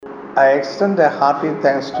I extend a hearty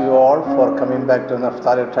thanks to you all for coming back to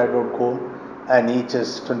naphtalitribe.com and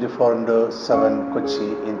EHS 24 into 7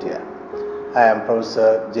 Kochi, India. I am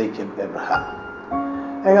Professor Jacob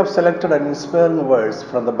Abraham. I have selected an inspiring verse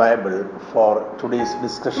from the Bible for today's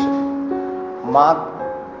discussion. Mark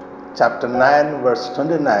chapter 9 verse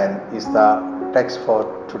 29 is the text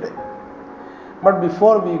for today. But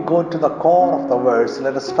before we go to the core of the verse,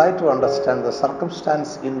 let us try to understand the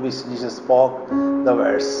circumstance in which Jesus spoke the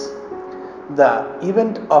verse. The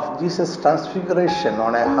event of Jesus' transfiguration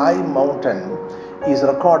on a high mountain is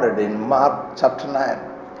recorded in Mark chapter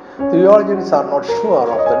 9. Theologians are not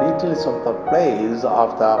sure of the details of the place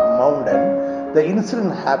of the mountain. The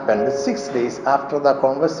incident happened 6 days after the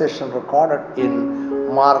conversation recorded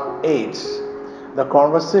in Mark 8. The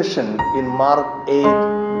conversation in Mark 8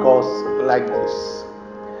 goes like this.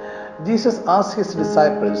 Jesus asked his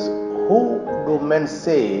disciples, "Who do men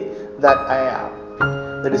say that I am?"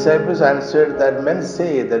 The disciples answered that men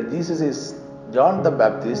say that Jesus is John the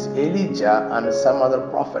Baptist, Elijah, and some other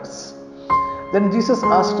prophets. Then Jesus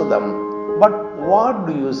asked them, "But what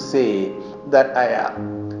do you say that I am?"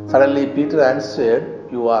 Suddenly Peter answered,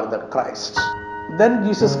 "You are the Christ." Then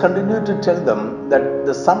Jesus continued to tell them that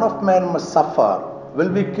the Son of Man must suffer,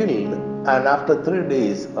 will be killed, and after 3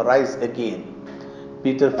 days rise again.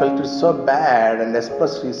 Peter felt it so bad and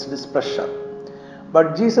expressed his displeasure.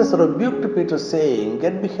 But Jesus rebuked Peter, saying,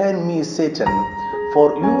 "Get behind me, Satan, for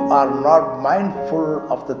you are not mindful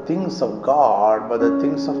of the things of God, but the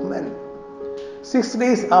things of men." 6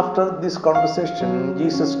 days after this conversation,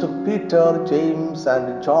 Jesus took Peter, James,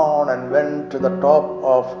 and John and went to the top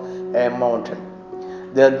of a mountain.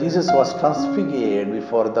 There Jesus was transfigured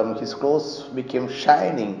before them. His clothes became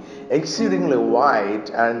shining, exceedingly white,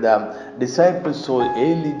 and the disciples saw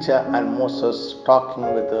Elijah and Moses talking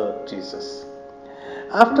with Jesus.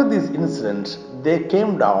 After this incident, they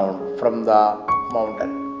came down from the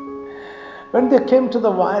mountain. When they came to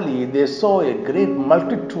the valley, they saw a great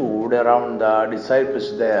multitude around the disciples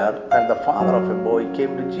there, and the father of a boy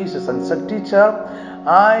came to Jesus and said, "Teacher,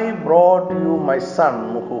 I brought you my son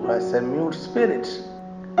who has a mute spirit.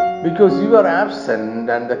 Because you were absent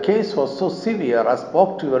and the case was so severe, I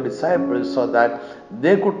spoke to your disciples so that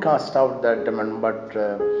they could cast out that demon, but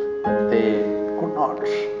they could not."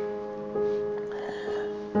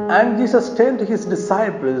 And Jesus turned to his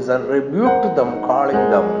disciples and rebuked them, calling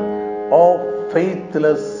them, "O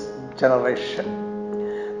faithless generation."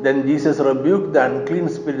 Then Jesus rebuked the unclean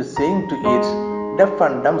spirit, saying to it, "Deaf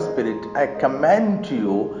and dumb spirit, I command you,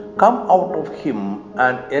 come out of him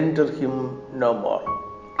and enter him no more."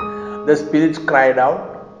 The spirit cried out,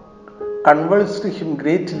 convulsed him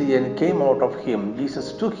greatly, and came out of him.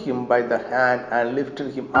 Jesus took him by the hand and lifted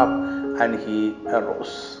him up, and he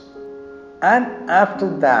arose. And after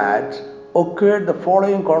that occurred the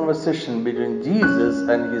following conversation between Jesus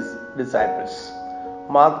and his disciples.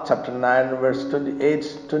 Mark chapter 9 verse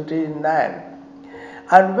 28-29.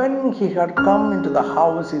 And when he had come into the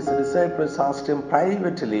house, his disciples asked him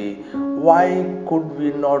privately, "Why could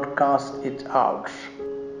we not cast it out?"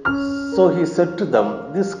 So he said to them,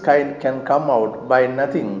 "This kind can come out by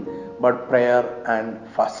nothing but prayer and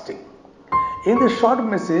fasting." In this short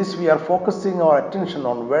message, we are focusing our attention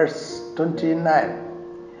on verse 29.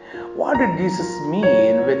 What did Jesus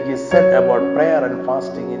mean when he said about prayer and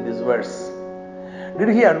fasting in this verse? Did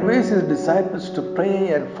he advise his disciples to pray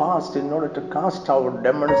and fast in order to cast out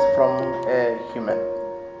demons from a human?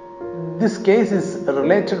 This case is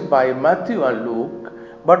related by Matthew and Luke,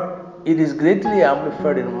 but it is greatly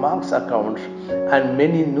amplified in Mark's account and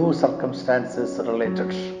many new circumstances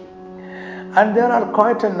related. And there are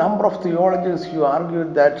quite a number of theologians who argue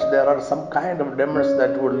that there are some kind of demons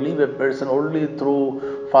that would leave a person only through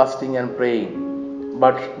fasting and praying.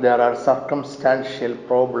 But there are circumstantial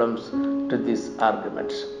problems to this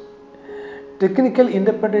argument. Technical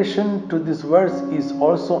interpretation to this verse is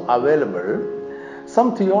also available.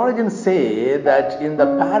 Some theologians say that in the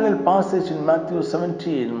parallel passage in Matthew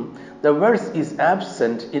 17, the verse is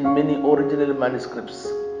absent in many original manuscripts.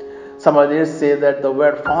 Some others say that the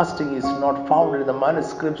word fasting is not found in the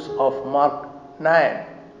manuscripts of Mark 9.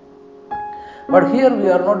 But here we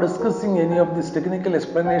are not discussing any of these technical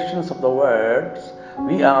explanations of the words.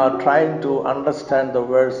 We are trying to understand the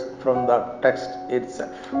verse from the text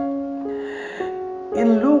itself.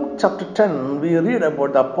 In Luke chapter 10, we read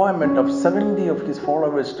about the appointment of 70 of his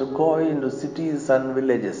followers to go into cities and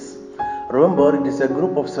villages. Remember, it is a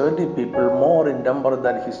group of 70 people, more in number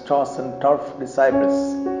than his chosen 12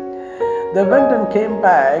 disciples. They went and came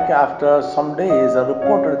back after some days and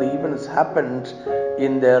reported the events happened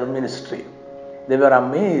in their ministry. They were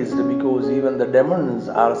amazed because even the demons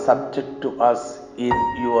are subject to us, in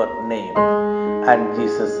your name? And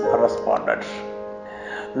Jesus responded.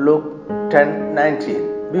 Luke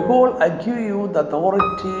 10:19. Behold, I give you the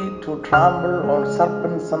authority to trample on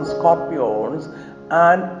serpents and scorpions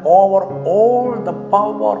and over all the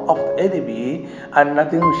power of the enemy, and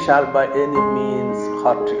nothing shall by any means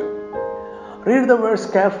hurt you. Read the verse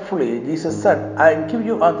carefully. Jesus said, I give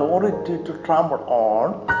you authority to trample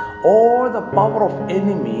on all the power of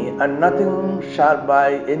enemy, and nothing shall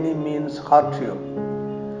by any means hurt you.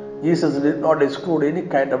 Jesus did not exclude any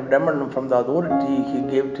kind of demon from the authority he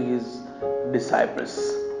gave to his disciples.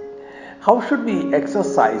 How should we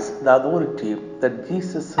exercise the authority that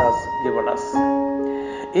Jesus has given us?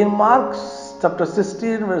 In Mark chapter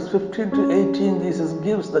 16, verse 15 to 18, Jesus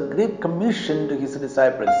gives the Great Commission to his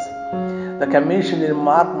disciples. The commission in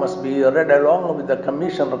Mark must be read along with the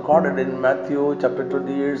commission recorded in Matthew chapter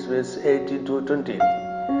 28, verse 18 to 20.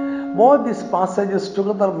 Both these passages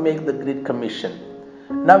together make the Great Commission.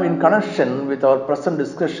 Now, in connection with our present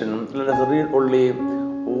discussion, let us read only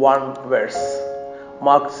one verse.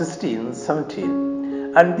 Mark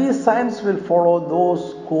 16:17. And these signs will follow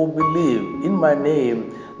those who believe. In my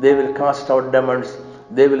name they will cast out demons.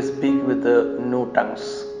 They will speak with new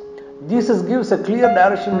tongues. Jesus gives a clear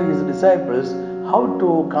direction to his disciples how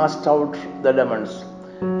to cast out the demons.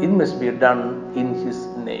 It must be done in his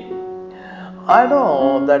name. I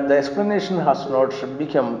know that the explanation has not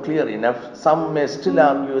become clear enough. Some may still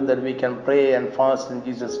argue that we can pray and fast in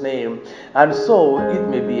Jesus' name, and so it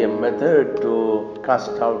may be a method to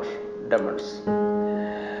cast out demons.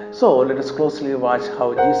 So let us closely watch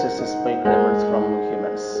how Jesus is expelled demons from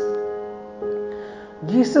humans.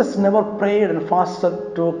 Jesus never prayed and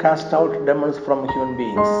fasted to cast out demons from human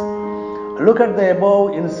beings. Look at the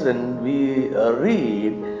above incident we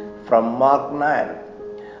read from Mark 9.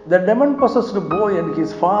 The demon-possessed boy and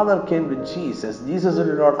his father came to Jesus. Jesus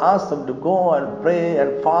did not ask them to go and pray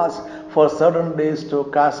and fast for certain days to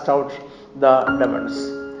cast out the demons.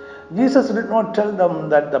 Jesus did not tell them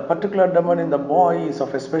that the particular demon in the boy is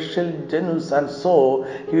of a special genus, and so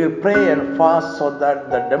he will pray and fast so that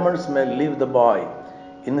the demons may leave the boy.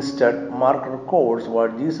 Instead, Mark records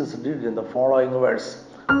what Jesus did in the following verse,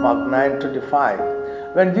 Mark 9:25.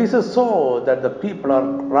 When Jesus saw that the people are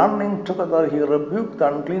running together, he rebuked the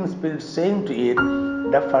unclean spirit, saying to it,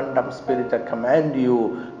 Deaf and dumb spirit, I command you,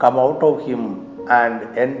 come out of him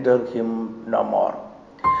and enter him no more.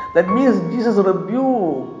 That means Jesus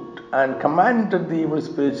rebuked and commanded the evil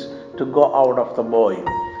spirits to go out of the boy.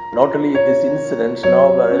 Not only in this incident,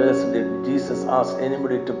 nowhere else did Jesus ask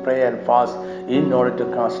anybody to pray and fast in order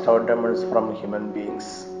to cast out demons from human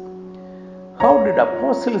beings. How did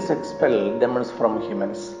apostles expel demons from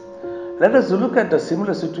humans? Let us look at a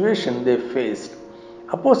similar situation they faced.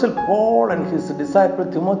 Apostle Paul and his disciple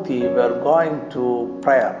Timothy were going to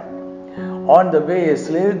prayer. On the way, a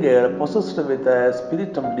slave girl possessed with a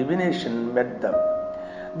spirit of divination met them.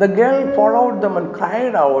 The girl followed them and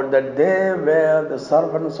cried out that they were the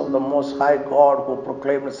servants of the Most High God who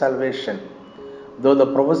proclaimed salvation. Though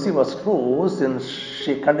the prophecy was true, since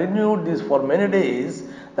she continued this for many days,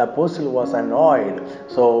 the apostle was annoyed.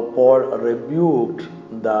 So Paul rebuked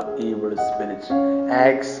the evil spirit.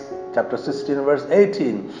 Acts chapter 16 verse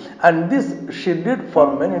 18. And this she did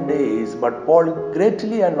for many days, but Paul,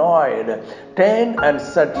 greatly annoyed, turned and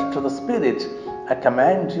said to the spirit, I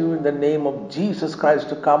command you in the name of Jesus Christ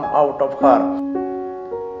to come out of her.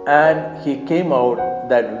 And he came out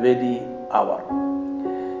that very hour.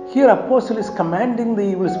 Here apostle is commanding the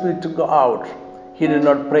evil spirit to go out. He did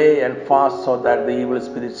not pray and fast so that the evil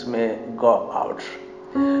spirits may go out.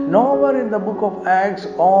 Nowhere in the book of Acts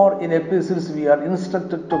or in epistles we are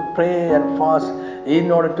instructed to pray and fast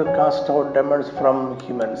in order to cast out demons from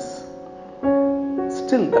humans.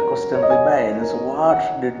 Still the question remains,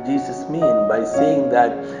 what did Jesus mean by saying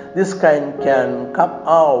that this kind can come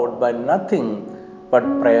out by nothing but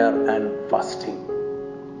prayer and fasting?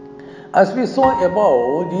 As we saw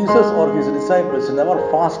above, Jesus or his disciples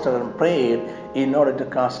never fasted and prayed in order to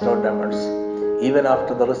cast out demons. Even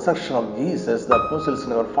after the resurrection of Jesus, the apostles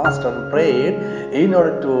never fasted and prayed in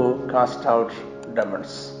order to cast out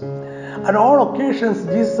demons. On all occasions,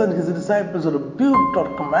 Jesus and his disciples rebuked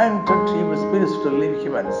or commanded evil spirits to leave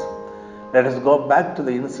humans. Let us go back to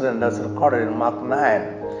the incident as recorded in Mark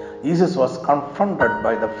 9. Jesus was confronted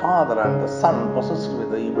by the Father and the Son possessed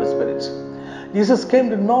with the evil spirits. Jesus came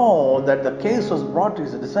to know that the case was brought to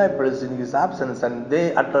his disciples in his absence, and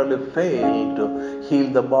they utterly failed to heal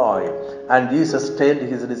the boy. And Jesus turned to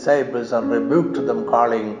his disciples and rebuked them,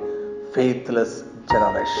 calling faithless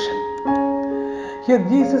generation. Here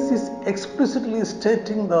Jesus is explicitly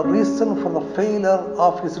stating the reason for the failure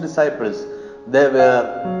of his disciples. They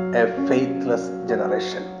were a faithless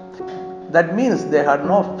generation. That means they had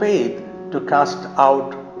no faith to cast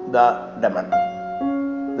out the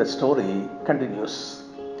demon. The story continues.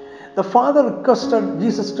 The father requested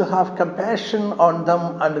Jesus to have compassion on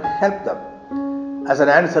them and help them. As an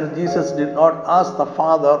answer, Jesus did not ask the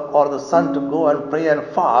father or the son to go and pray and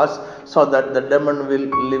fast so that the demon will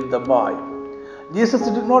leave the boy. Jesus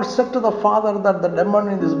did not say to the father that the demon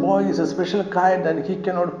in this boy is a special kind and he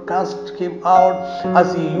cannot cast him out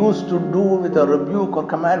as he used to do with a rebuke or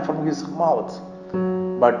command from his mouth.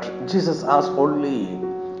 But Jesus asked only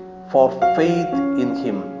for faith in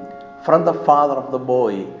him from the father of the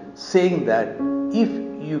boy, saying that if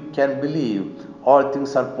you can believe, all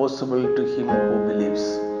things are possible to him who believes.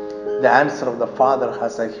 The answer of the father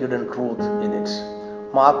has a hidden truth in it.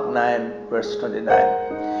 Mark 9 verse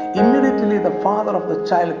 29. Immediately the father of the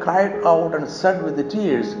child cried out and said with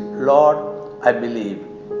tears, Lord, I believe,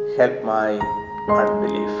 help my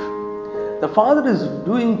unbelief. The father is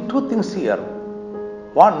doing two things here.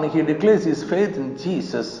 One, he declares his faith in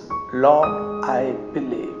Jesus, Lord, I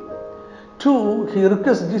believe. Two, he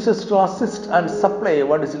requests Jesus to assist and supply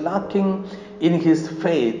what is lacking in his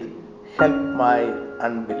faith, help my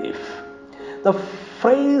unbelief. The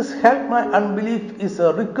phrase help my unbelief is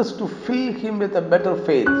a request to fill him with a better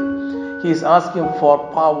faith. He is asking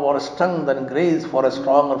for power, strength and grace for a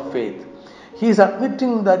stronger faith. He is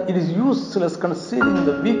admitting that it is useless concealing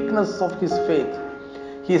the weakness of his faith.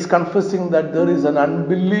 He is confessing that there is an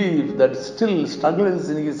unbelief that still struggles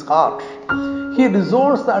in his heart. He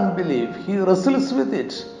resolves the unbelief. He wrestles with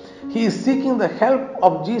it. He is seeking the help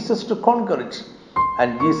of Jesus to conquer it.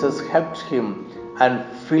 And Jesus helped him and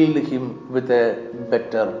filled him with a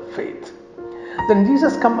better faith. Then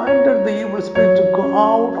Jesus commanded the evil spirit to go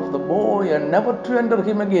out of the boy and never to enter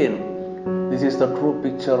him again. This is the true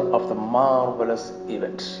picture of the marvelous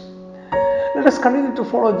event. Let us continue to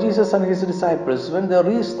follow Jesus and his disciples. When they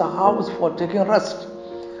reached the house for taking rest,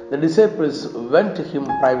 the disciples went to him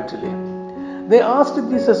privately. They asked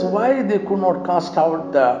Jesus why they could not cast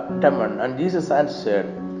out the demon, and Jesus answered,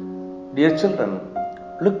 Dear children,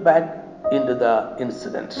 look back into the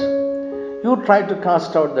incident. You tried to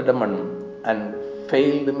cast out the demon and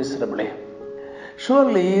failed miserably.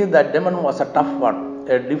 Surely that demon was a tough one,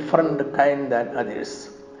 a different kind than others.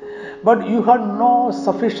 But you had no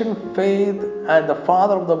sufficient faith, and the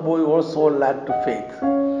father of the boy also lacked faith.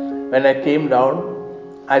 When I came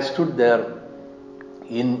down, I stood there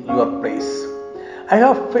in your place. I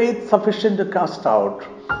have faith sufficient to cast out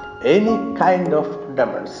any kind of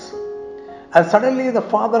demons. And suddenly the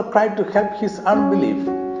father cried to help his unbelief,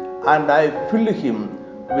 and I filled him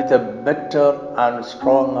with a better and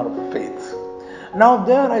stronger faith. Now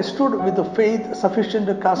there I stood with the faith sufficient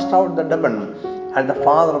to cast out the demon, and the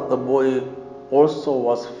father of the boy also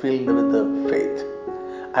was filled with the faith.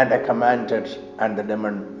 And I commanded, and the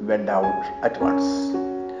demon went out at once.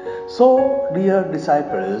 So, dear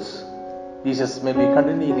disciples, Jesus may be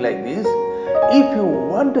continuing like this. If you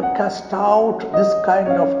want to cast out this kind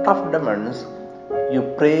of tough demons, you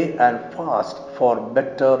pray and fast for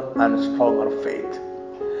better and stronger faith.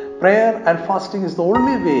 Prayer and fasting is the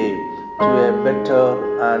only way to a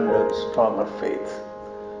better and stronger faith.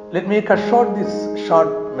 Let me cut short this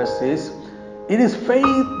short message. It is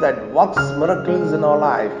faith that works miracles in our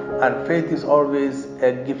life, and faith is always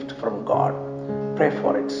a gift from God. Pray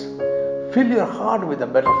for it. Fill your heart with a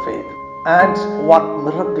better faith and work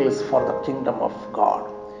miracles for the kingdom of God.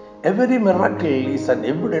 Every miracle is an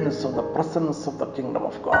evidence of the presence of the kingdom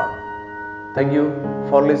of God. Thank you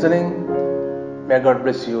for listening. May God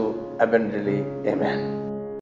bless you abundantly. Amen.